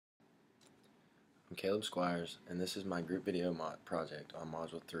I'm Caleb Squires, and this is my group video project on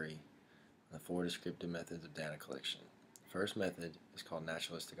Module 3 on the 4 descriptive methods of data collection. The first method is called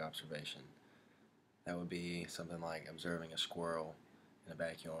naturalistic observation. That would be something like observing a squirrel in a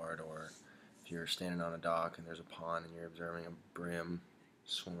backyard, or if you're standing on a dock and there's a pond and you're observing a brim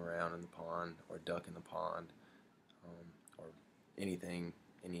swim around in the pond, or a duck in the pond, or anything,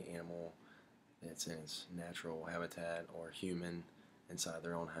 any animal that's in its natural habitat, or human inside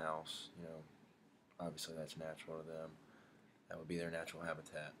their own house. Obviously that's natural to them. That would be their natural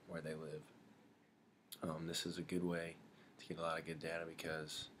habitat where they live. This is a good way to get a lot of good data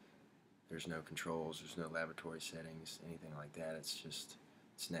because there's no controls, there's no laboratory settings, anything like that.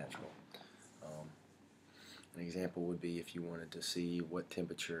 It's natural. An example would be if you wanted to see what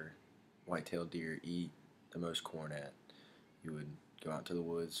temperature white-tailed deer eat the most corn at. You would go out to the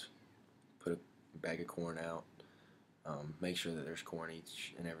woods, put a bag of corn out, make sure that there's corn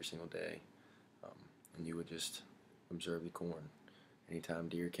each and every single day, and you would just observe the corn. Anytime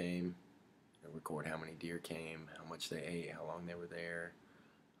deer came, record how many deer came, how much they ate, how long they were there,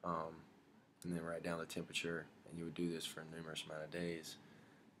 and then write down the temperature. And you would do this for a numerous amount of days,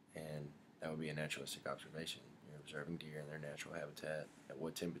 and that would be a naturalistic observation. You're observing deer in their natural habitat. At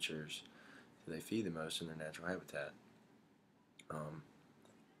what temperatures do they feed the most in their natural habitat?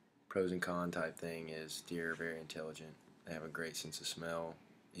 Pros and con type thing is deer are very intelligent. They have a great sense of smell,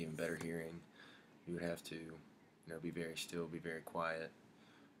 even better hearing. You would have to, be very still, be very quiet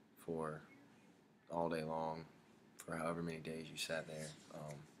for all day long, for however many days you sat there.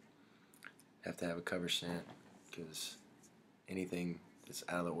 Have to have a cover scent, because anything that's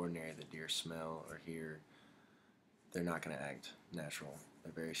out of the ordinary that deer smell or hear, they're not going to act natural.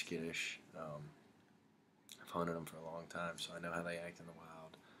 They're very skittish. I've hunted them for a long time, so I know how they act in the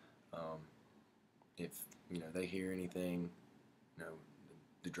wild. If they hear anything,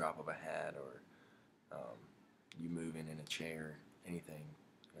 the drop of a hat, or you moving in a chair, anything,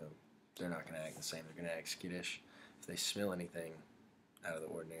 they're not going to act the same. They're going to act skittish. If they smell anything out of the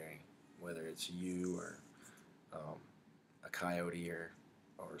ordinary, whether it's you or a coyote or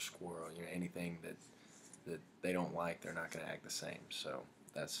a squirrel, anything that they don't like, they're not going to act the same. So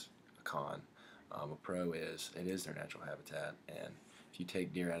that's a con. A pro is it is their natural habitat, and if you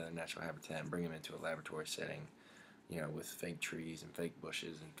take deer out of their natural habitat and bring them into a laboratory setting, with fake trees and fake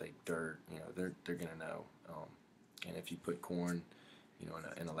bushes and fake dirt, they're gonna know. And if you put corn,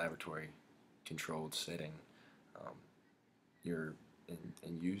 in a laboratory controlled setting,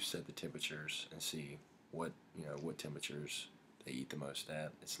 and you set the temperatures and see what temperatures they eat the most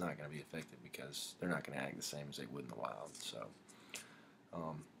at, it's not going to be effective because they're not going to act the same as they would in the wild. So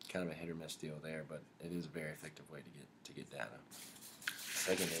kind of a hit or miss deal there, but it is a very effective way to get data.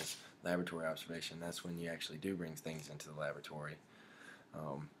 Second is laboratory observation. That's when you actually do bring things into the laboratory.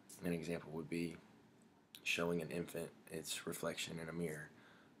 An example would be showing an infant its reflection in a mirror.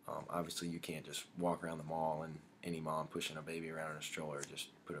 Obviously you can't just walk around the mall and any mom pushing a baby around in a stroller just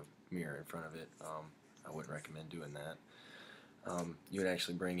put a mirror in front of it. I wouldn't recommend doing that. You would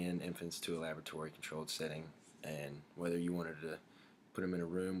actually bring in infants to a laboratory controlled setting, and whether you wanted to put them in a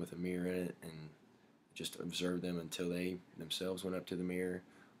room with a mirror in it and just observe them until they themselves went up to the mirror,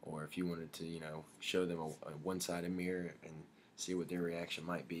 or if you wanted to show them a one-sided mirror and see what their reaction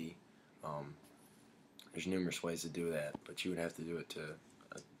might be. There's numerous ways to do that, but you would have to do it to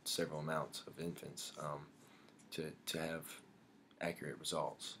several amounts of infants to have accurate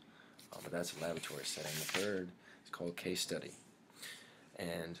results. But that's a laboratory setting. The third is called case study,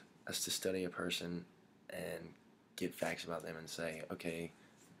 and that's to study a person and get facts about them and say, okay,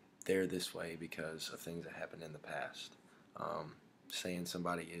 they're this way because of things that happened in the past. Saying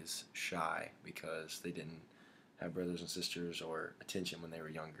somebody is shy because they didn't have brothers and sisters or attention when they were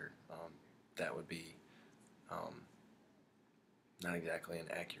younger, that would be not exactly an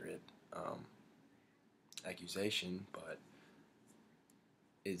accurate accusation, but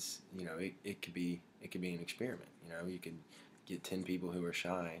it's it could be an experiment. You could get 10 people who are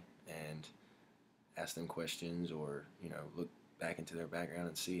shy and ask them questions, or look back into their background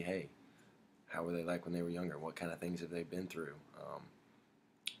and see, hey, how were they like when they were younger? What kind of things have they been through?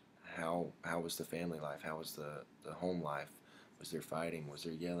 How was the family life? How was the home life? Was there fighting? Was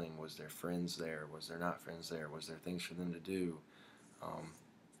there yelling? Was there friends there? Was there not friends there? Was there things for them to do?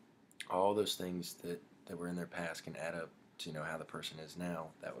 All those things that were in their past can add up to how the person is now.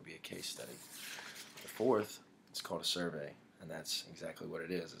 That would be a case study. The fourth is called a survey, and that's exactly what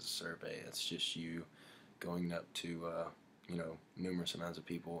it is. It's a survey. It's just you going up to numerous amounts of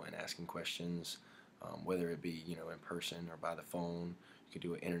people and asking questions, whether it be in person or by the phone. You could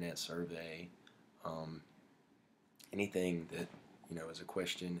do an internet survey. Anything that is a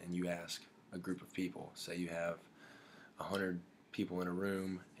question and you ask a group of people. Say you have 100 people in a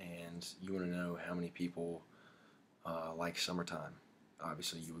room, and you want to know how many people like summertime.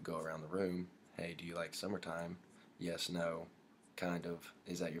 Obviously, you would go around the room. Hey, do you like summertime? Yes, no, kind of.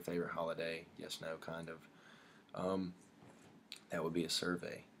 Is that your favorite holiday? Yes, no, kind of. Um, that would be a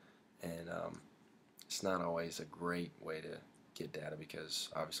survey, and it's not always a great way to get data because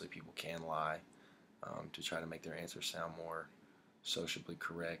obviously people can lie to try to make their answers sound more sociably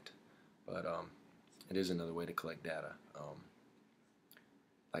correct, but it is another way to collect data.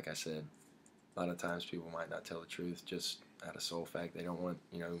 Like I said, a lot of times people might not tell the truth just out of sole fact they don't want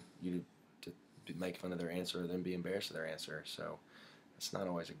you to make fun of their answer or them be embarrassed of their answer. So it's not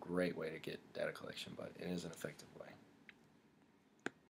always a great way to get data collection, but it is an effective way.